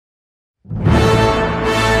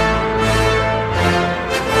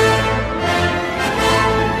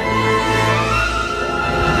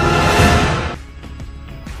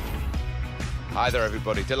Hi there,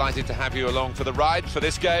 everybody. Delighted to have you along for the ride for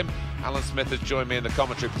this game. Alan Smith has joined me in the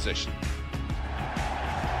commentary position.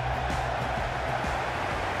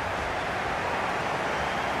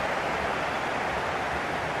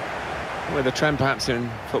 With a trend perhaps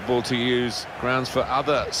in football to use grounds for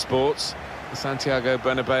other sports, the Santiago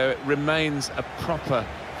Bernabeu remains a proper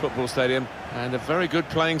football stadium and a very good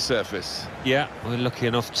playing surface. Yeah, we're lucky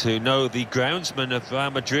enough to know the groundsman of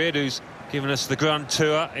Real Madrid who's given us the grand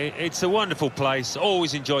tour. It's a wonderful place,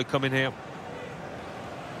 always enjoy coming here.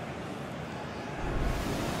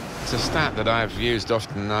 It's a stat that I've used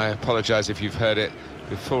often. I apologise if you've heard it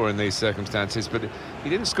before in these circumstances, but he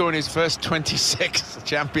didn't score in his first 26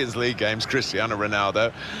 Champions League games, Cristiano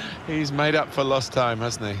Ronaldo. He's made up for lost time,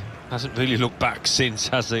 hasn't he? Hasn't really looked back since,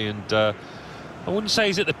 has he? And I wouldn't say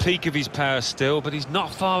he's at the peak of his power still, but he's not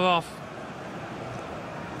far off.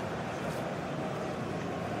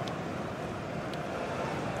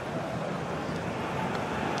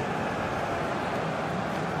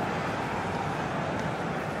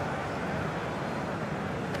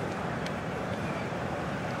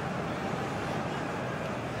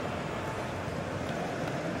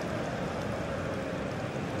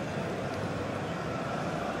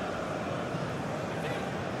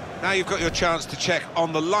 Now you've got your chance to check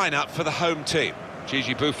on the lineup for the home team.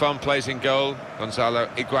 Gigi Buffon plays in goal. Gonzalo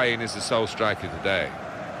Higuain is the sole striker today.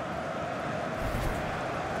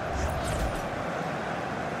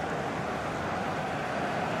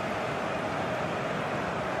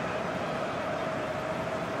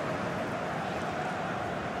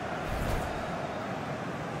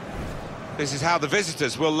 This is how the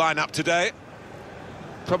visitors will line up today.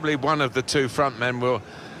 Probably one of the two front men will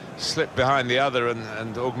slip behind the other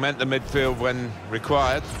and augment the midfield when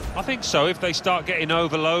required. I think so. If they start getting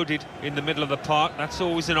overloaded in the middle of the park, that's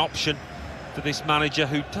always an option for this manager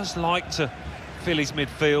who does like to fill his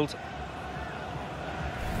midfield.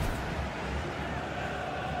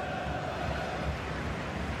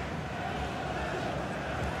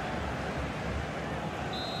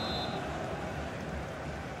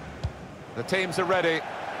 The teams are ready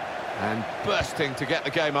and bursting to get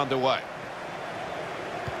the game underway.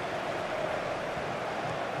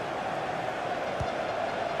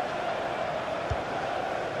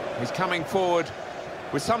 He's coming forward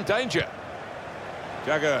with some danger.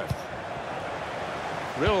 Jagger.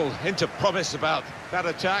 Real hint of promise about that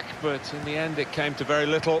attack, but in the end it came to very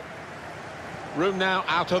little. Room now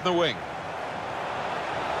out on the wing.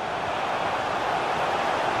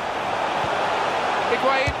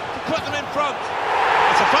 Higuain to put them in front.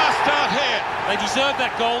 It's a fast start here. They deserve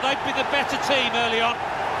that goal. They'd be the better team early on.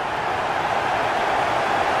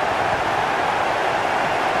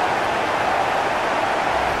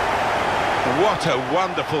 What a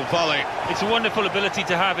wonderful volley. It's a wonderful ability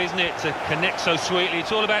to have, isn't it, to connect so sweetly.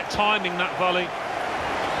 It's all about timing that volley.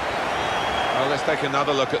 Well, let's take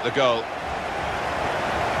another look at the goal.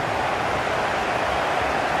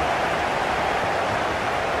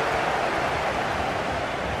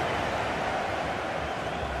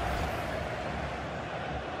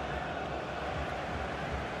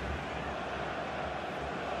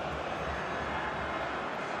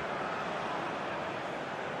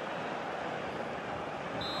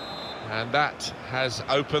 And that has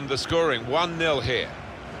opened the scoring. 1-0 here.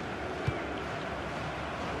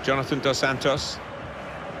 Jonathan Dos Santos.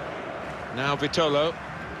 Now Vitolo.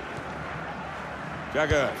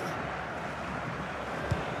 Jagger.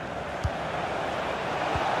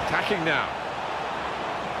 Attacking now.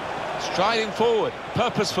 Striding forward,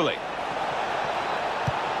 purposefully.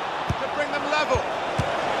 To bring them level.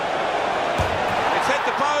 It's hit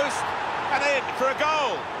the post and in for a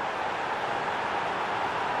goal.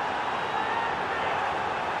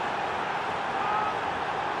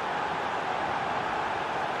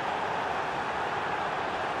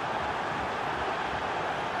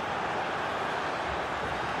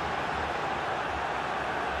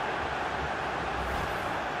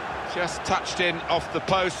 Just touched in off the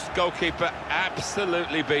post, goalkeeper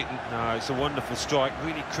absolutely beaten. No, it's a wonderful strike,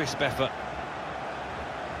 really crisp effort.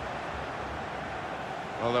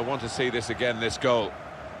 Well, they want to see this again, this goal.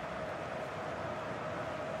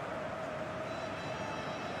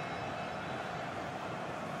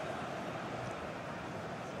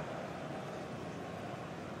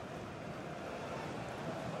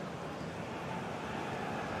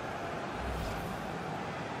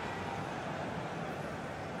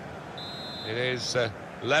 It is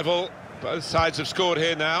level. Both sides have scored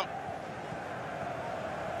here now.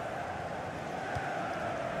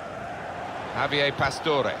 Javier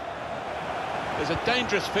Pastore. There's a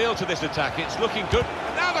dangerous feel to this attack. It's looking good.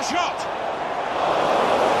 And now the shot!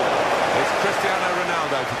 It's Cristiano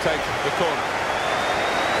Ronaldo to take the corner.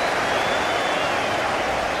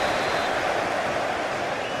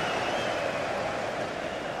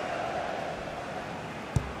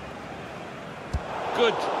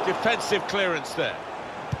 good defensive clearance there.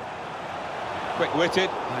 Quick-witted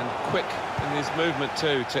and quick in his movement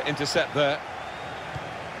too to intercept there.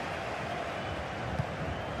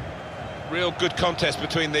 Real good contest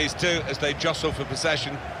between these two as they jostle for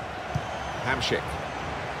possession. Hamšík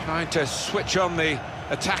trying to switch on the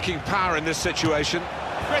attacking power in this situation.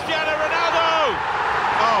 Cristiano Ronaldo!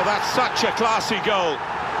 Oh, that's such a classy goal.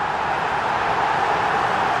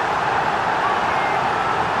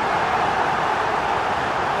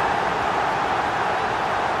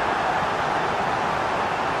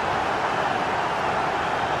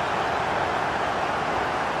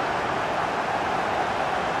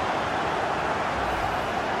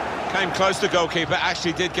 Came close, the goalkeeper,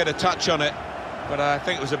 actually did get a touch on it, but I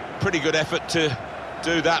think it was a pretty good effort to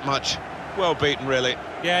do that much. Well beaten, really.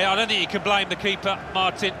 Yeah, I don't think you can blame the keeper,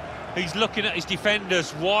 Martin. He's looking at his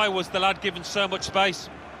defenders. Why was the lad given so much space?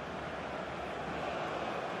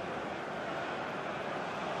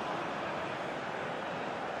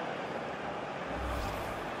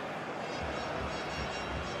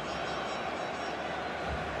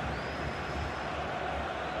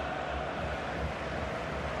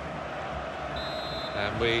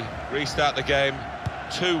 And we restart the game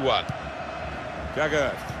 2-1.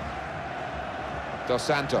 Jagger. Dos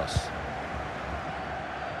Santos.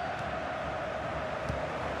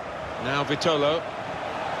 Now Vitolo.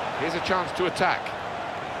 Here's a chance to attack.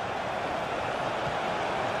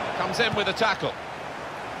 Comes in with a tackle.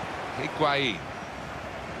 Higuain.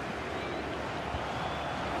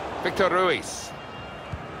 Victor Ruiz.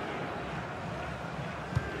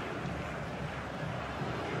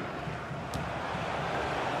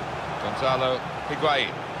 Gonzalo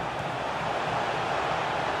Higuain.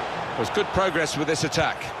 There's good progress with this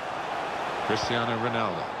attack. Cristiano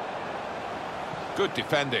Ronaldo. Good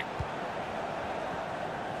defending.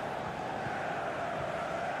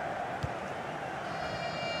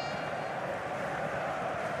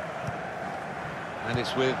 And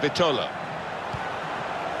it's with Vitolo.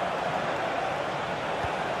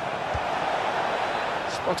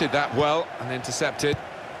 Spotted that well and intercepted.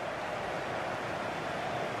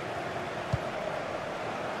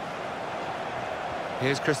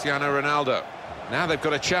 Here's Cristiano Ronaldo. Now they've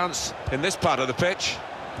got a chance in this part of the pitch.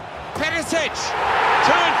 Perisic!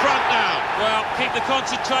 Two in front now. Well, keep the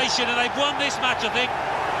concentration and they've won this match, I think.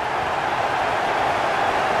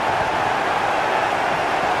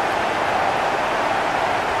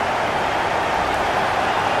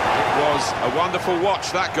 It was a wonderful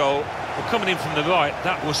watch, that goal. Well, coming in from the right,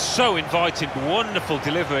 that was so inviting. Wonderful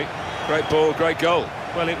delivery. Great ball, great goal.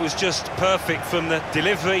 Well, it was just perfect from the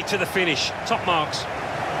delivery to the finish. Top marks.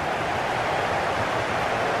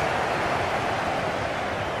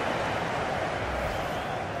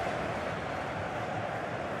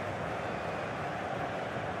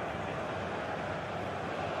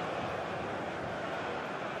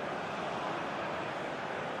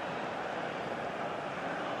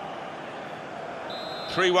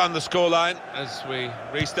 (3-1) the scoreline as we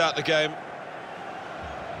restart the game.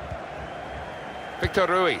 Victor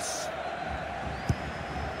Ruiz.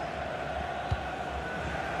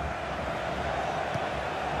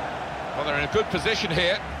 Well, they're in a good position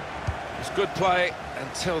here. It's good play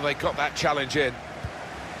until they got that challenge in.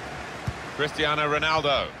 Cristiano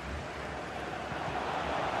Ronaldo.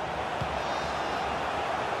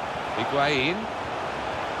 Higuain.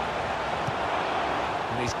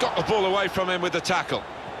 And he's got the ball away from him with the tackle.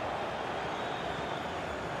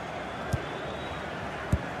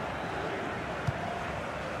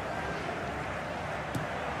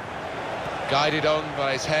 Guided on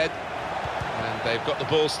by his head, and they've got the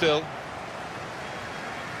ball still.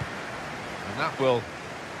 And that will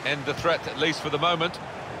end the threat, at least for the moment.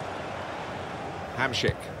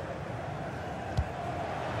 Hamšík.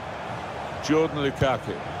 Jordan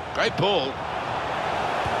Lukaku. Great ball.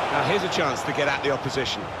 Now here's a chance to get at the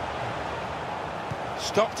opposition.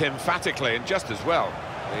 Stopped emphatically and just as well.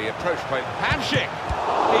 The approach play. Hamšík!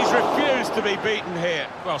 He's refused to be beaten here.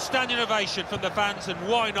 Well, standing ovation from the fans, and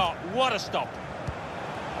why not? What a stop.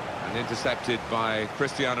 And intercepted by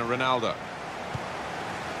Cristiano Ronaldo.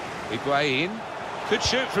 Higuain could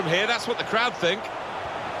shoot from here, that's what the crowd think.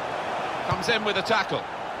 Comes in with a tackle.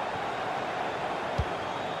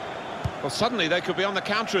 Well, suddenly they could be on the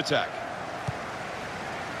counter-attack.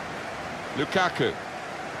 Lukaku.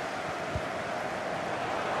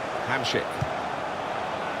 Hamšík.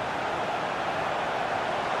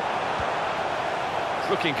 It's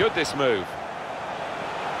looking good, this move.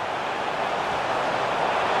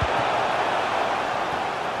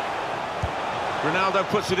 Ronaldo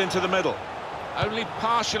puts it into the middle. Only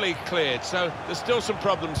partially cleared, so there's still some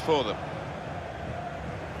problems for them.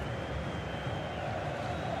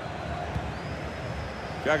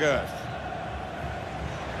 Higuain.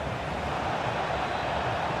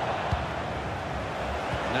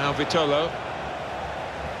 Now Vitolo.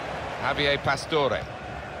 Javier Pastore.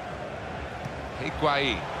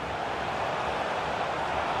 Higuain.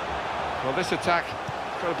 Well, this attack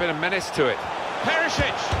has got a bit of menace to it.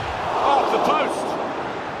 Perisic! Off the post!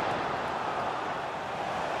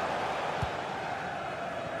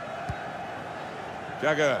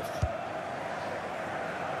 Higuain.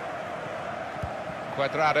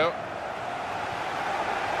 Cuadrado.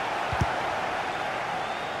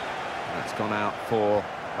 That's gone out for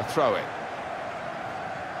a throw-in.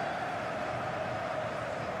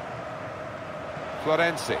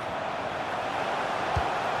 Florenzi.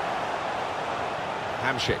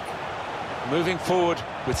 Hamsik. Moving forward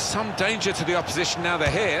with some danger to the opposition now they're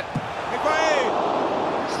here.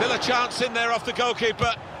 Higuain! Still a chance in there off the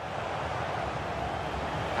goalkeeper.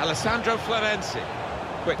 Alessandro Florenzi.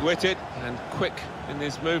 Quick-witted and quick in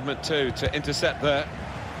his movement too to intercept there.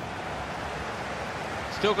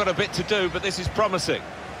 Still got a bit to do, but this is promising.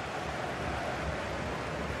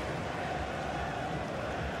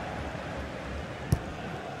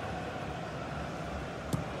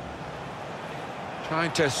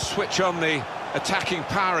 Trying to switch on the attacking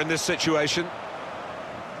power in this situation.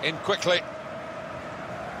 In quickly.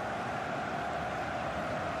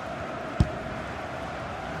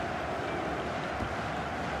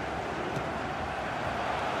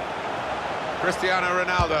 Cristiano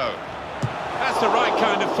Ronaldo. That's the right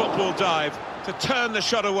kind of football dive to turn the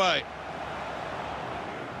shot away.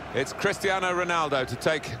 It's Cristiano Ronaldo to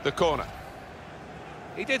take the corner.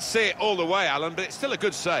 He did see it all the way, Alan, but it's still a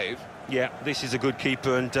good save. Yeah, this is a good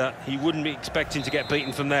keeper, and he wouldn't be expecting to get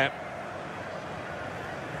beaten from there.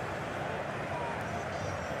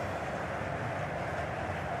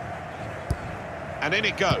 And in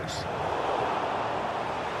it goes.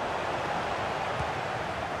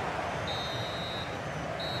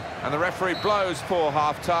 And the referee blows for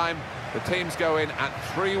half-time. The teams go in at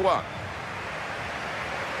 3-1.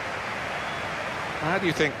 How do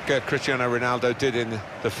you think Cristiano Ronaldo did in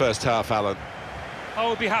the first half, Alan? I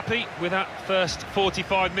would be happy with that first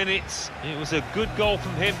 45 minutes. It was a good goal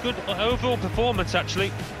from him, good overall performance,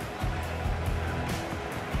 actually.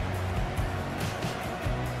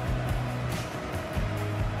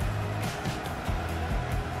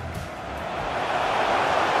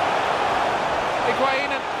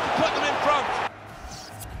 Higuain put them in front.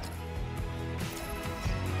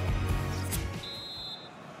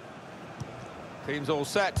 Team's all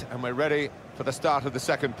set, and we're ready for the start of the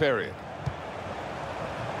second period.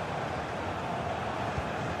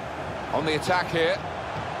 On the attack here,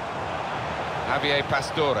 Javier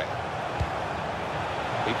Pastore.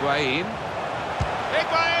 Higuain.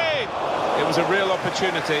 Higuain! It was a real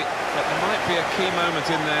opportunity, but there might be a key moment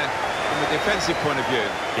in there from the defensive point of view.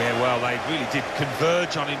 Yeah, well, they really did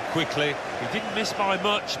converge on him quickly. He didn't miss by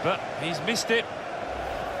much, but he's missed it.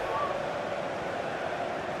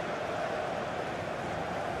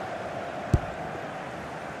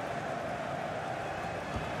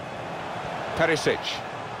 Perisic.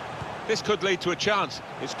 This could lead to a chance.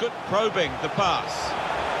 It's good probing the pass.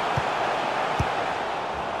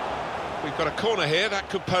 We've got a corner here, that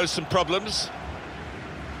could pose some problems.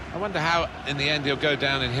 I wonder how, in the end, he'll go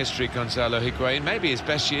down in history, Gonzalo Higuain. Maybe his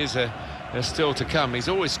best years are still to come. He's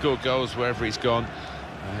always scored goals wherever he's gone,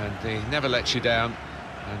 and he never lets you down,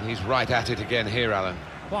 and he's right at it again here, Alan.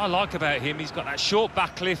 What I like about him, he's got that short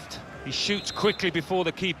back lift. He shoots quickly before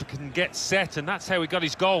the keeper can get set, and that's how he got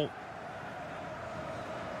his goal.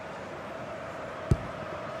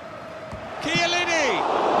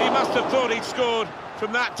 Chiellini! He must have thought he'd scored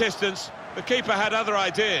from that distance. The keeper had other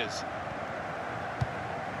ideas.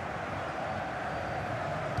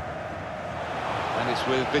 And it's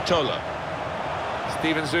with Vitolo.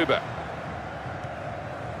 Steven Zuber.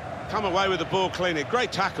 Come away with the ball cleanly.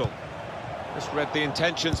 Great tackle. Just read the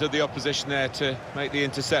intentions of the opposition there to make the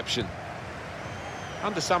interception.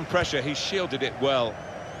 Under some pressure, he shielded it well.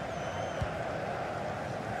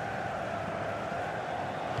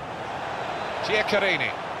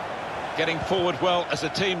 Chiellini getting forward well as a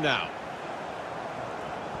team now.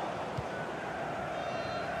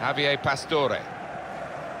 Javier Pastore.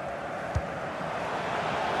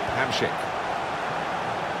 Hamsik.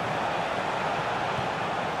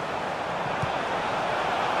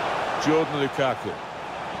 Jordan Lukaku.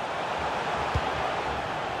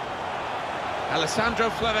 Alessandro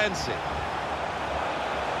Florenzi.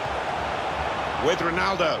 With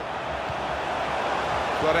Ronaldo.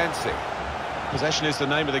 Florenzi. Possession is the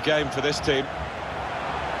name of the game for this team.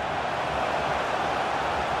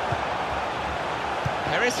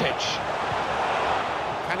 Perisic.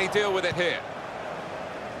 Can he deal with it here?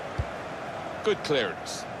 Good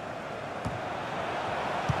clearance.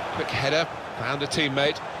 Quick header, found a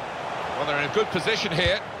teammate. Well, they're in a good position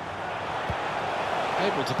here.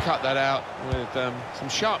 Able to cut that out with some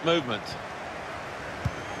sharp movement.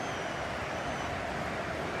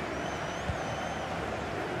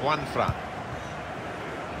 Juanfran.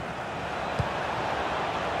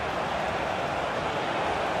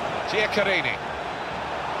 Giaccherini.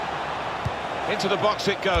 Into the box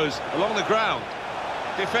it goes, along the ground.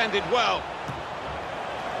 Defended well.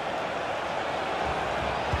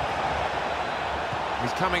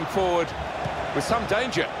 He's coming forward with some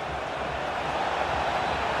danger.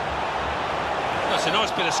 That's a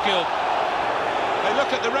nice bit of skill. They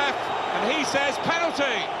look at the ref, and he says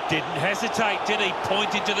penalty. Didn't hesitate, did he?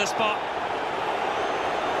 Pointed to the spot.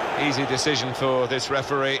 Easy decision for this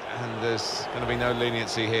referee, and there's going to be no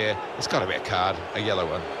leniency here. It's got to be a card, a yellow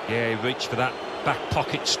one. Yeah, he reached for that back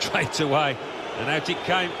pocket straight away, and out it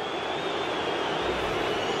came.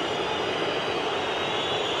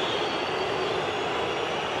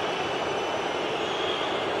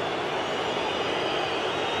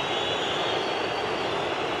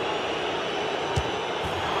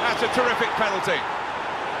 That's a terrific penalty.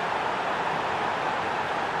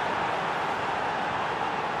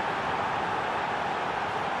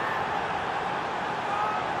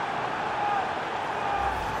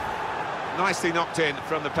 Nicely knocked in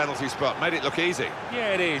from the penalty spot, made it look easy.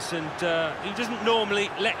 Yeah, it is, and he doesn't normally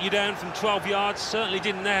let you down from 12 yards, certainly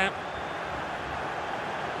didn't there.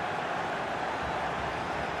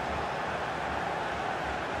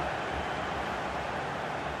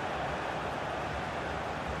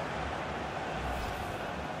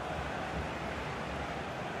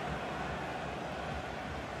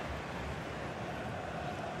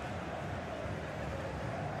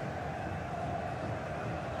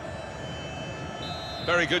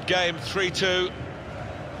 Very good game, 3-2.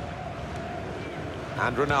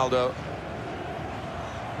 And Ronaldo.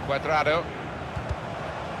 Cuadrado.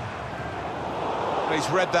 He's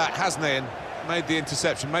read that, hasn't he, and made the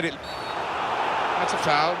interception, made it... That's a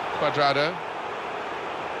foul, Cuadrado.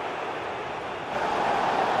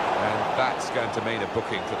 And that's going to mean a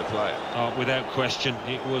booking for the player. Oh, without question,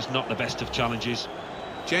 it was not the best of challenges.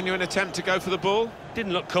 Genuine attempt to go for the ball.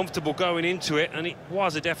 Didn't look comfortable going into it, and it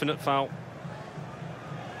was a definite foul.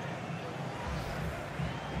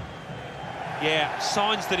 Yeah,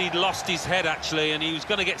 signs that he'd lost his head, actually, and he was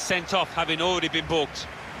going to get sent off, having already been booked.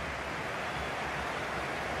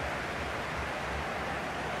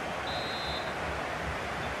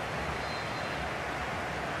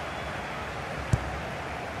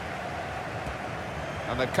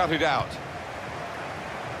 And they've cut it out.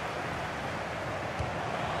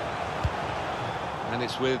 And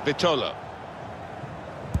it's with Vitolo.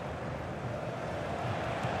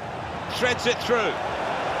 Threads it through.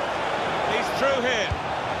 He's through here.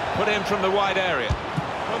 Put in from the wide area.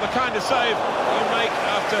 Well, the kind of save you make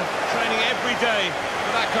after training every day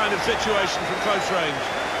for that kind of situation from close range.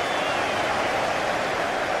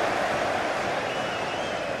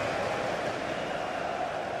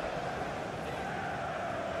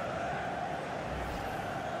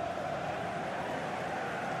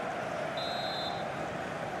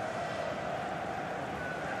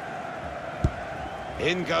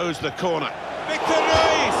 In goes the corner. Victory!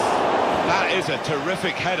 That is a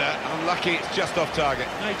terrific header. Unlucky it's just off target.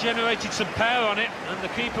 They generated some power on it, and the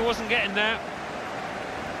keeper wasn't getting there.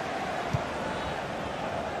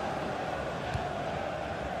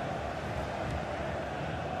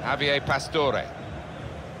 Javier Pastore.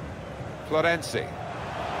 Florenzi.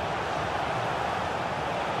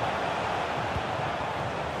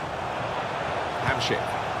 Hamšík.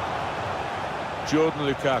 Jordan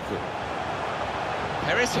Lukaku.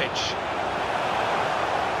 Perisic.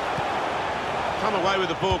 Come away with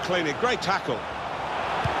the ball cleanly. Great tackle.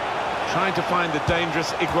 Trying to find the dangerous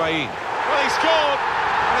Higuain. Well, he scored,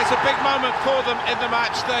 and it's a big moment for them in the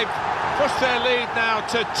match. They've pushed their lead now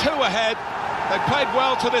to 2 ahead. They've played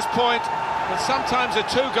well to this point, but sometimes a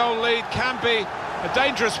 2-goal lead can be a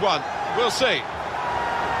dangerous one. We'll see.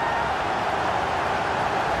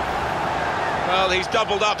 Well, he's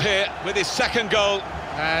doubled up here with his second goal,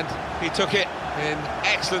 and he took it in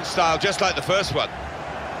excellent style, just like the first one.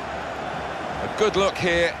 A good look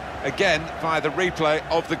here, again, via the replay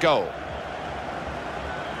of the goal.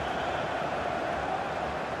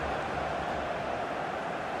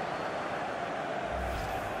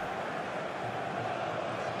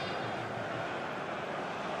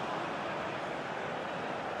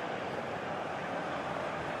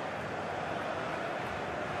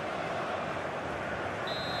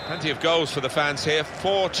 Plenty of goals for the fans here,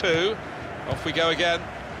 4-2. Off we go again.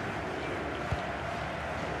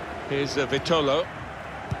 Here's Vitolo.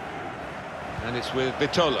 And it's with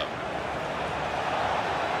Vitolo.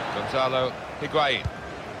 Gonzalo Higuain.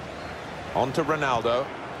 On to Ronaldo.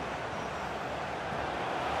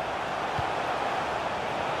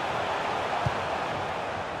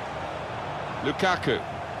 Lukaku.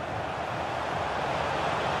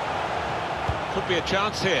 Could be a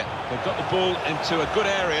chance here. They've got the ball into a good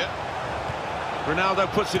area. Ronaldo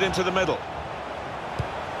puts it into the middle.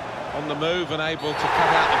 On the move and able to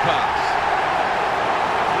cut out the pass.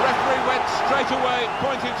 The referee went straight away,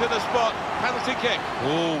 pointing to the spot. Penalty kick.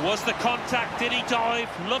 Oh, was the contact? Did he dive?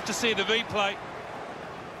 Love to see the replay.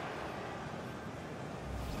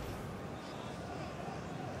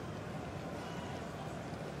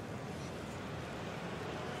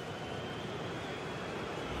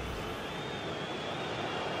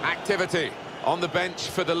 Activity on the bench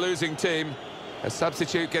for the losing team. A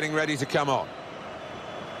substitute getting ready to come on.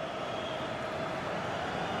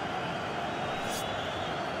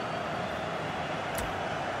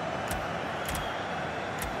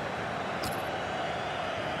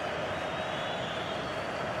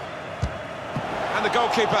 And the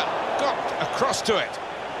goalkeeper got across to it.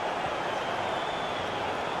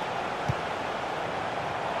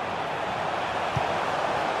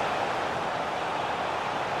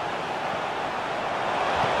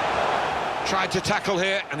 Tried to tackle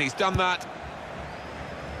here, and he's done that.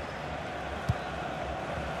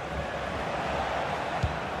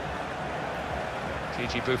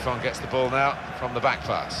 TG Buffon gets the ball now from the back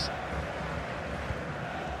pass.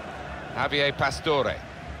 Javier Pastore.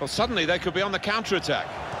 Well, suddenly they could be on the counter-attack.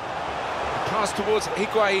 Pass towards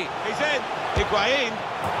Higuain. He's in. Higuain.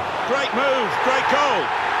 Great move, great goal.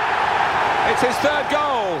 It's his third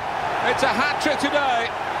goal. It's a hat-trick today.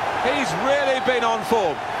 He's really been on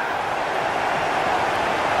form.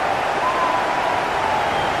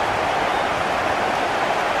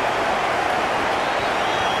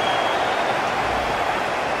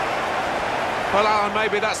 Well, Alan,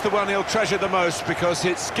 maybe that's the one he'll treasure the most because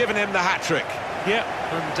it's given him the hat-trick. Yeah,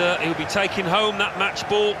 and he'll be taking home that match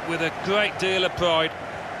ball with a great deal of pride.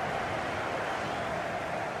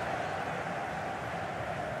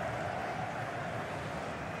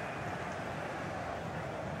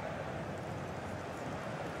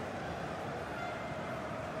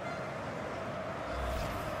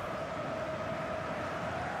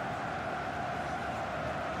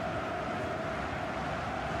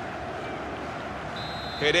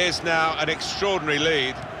 It is now an extraordinary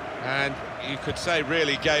lead, and you could say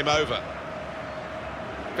really game over.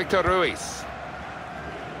 Victor Ruiz.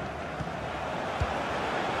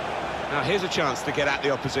 Now here's a chance to get at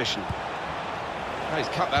the opposition. Oh, he's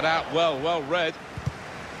cut that out well read.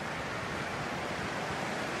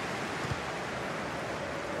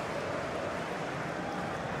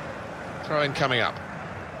 Throw-in coming up.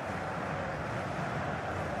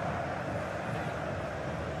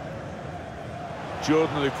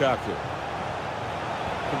 Jordan Lukaku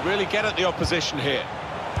can really get at the opposition here.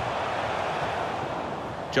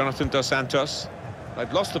 Jonathan Dos Santos.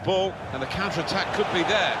 They've lost the ball and the counter-attack could be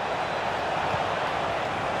there.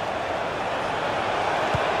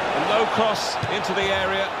 A low cross into the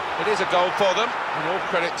area. It is a goal for them, and all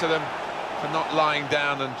credit to them for not lying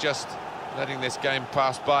down and just letting this game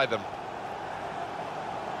pass by them.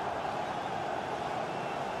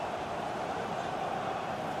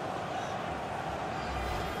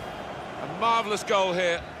 Marvellous goal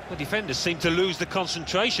here. The defenders seem to lose the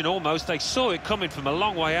concentration almost. They saw it coming from a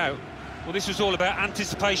long way out. Well, this was all about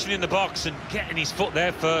anticipation in the box and getting his foot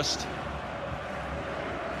there first.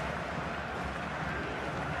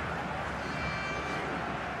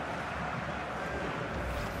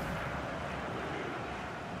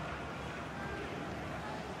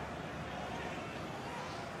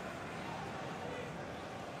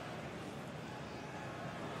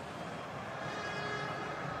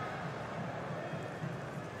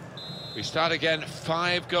 We start again,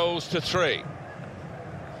 5-3.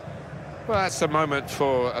 Well, that's a moment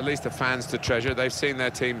for at least the fans to treasure. They've seen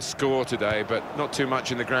their team score today, but not too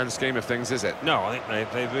much in the grand scheme of things, is it? No, I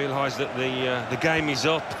think they've realised that the game is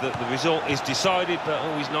up, that the result is decided, but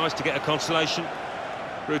always nice to get a consolation.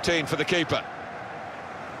 Routine for the keeper.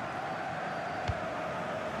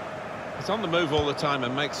 He's on the move all the time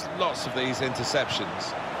and makes lots of these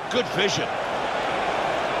interceptions. Good vision.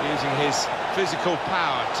 Using his physical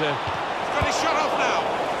power to... He's got his shot off now.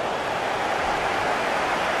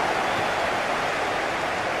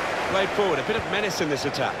 Played forward, a bit of menace in this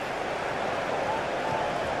attack.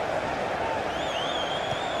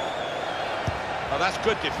 Oh, that's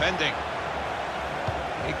good defending.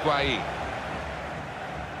 Higuain.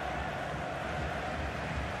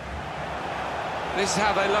 This is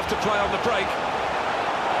how they love to play on the break.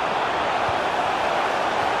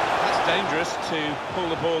 That's dangerous to pull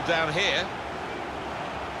the ball down here.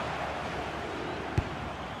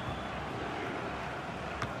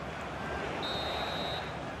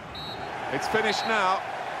 It's finished now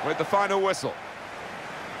with the final whistle.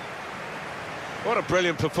 What a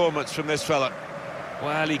brilliant performance from this fella.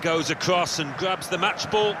 Well, he goes across and grabs the match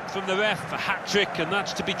ball from the ref, a hat-trick, and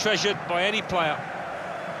that's to be treasured by any player.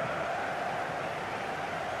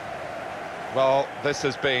 Well, this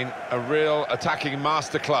has been a real attacking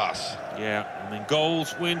masterclass. Yeah, I mean,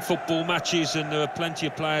 goals win football matches, and there are plenty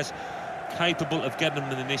of players capable of getting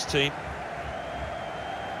them in this team.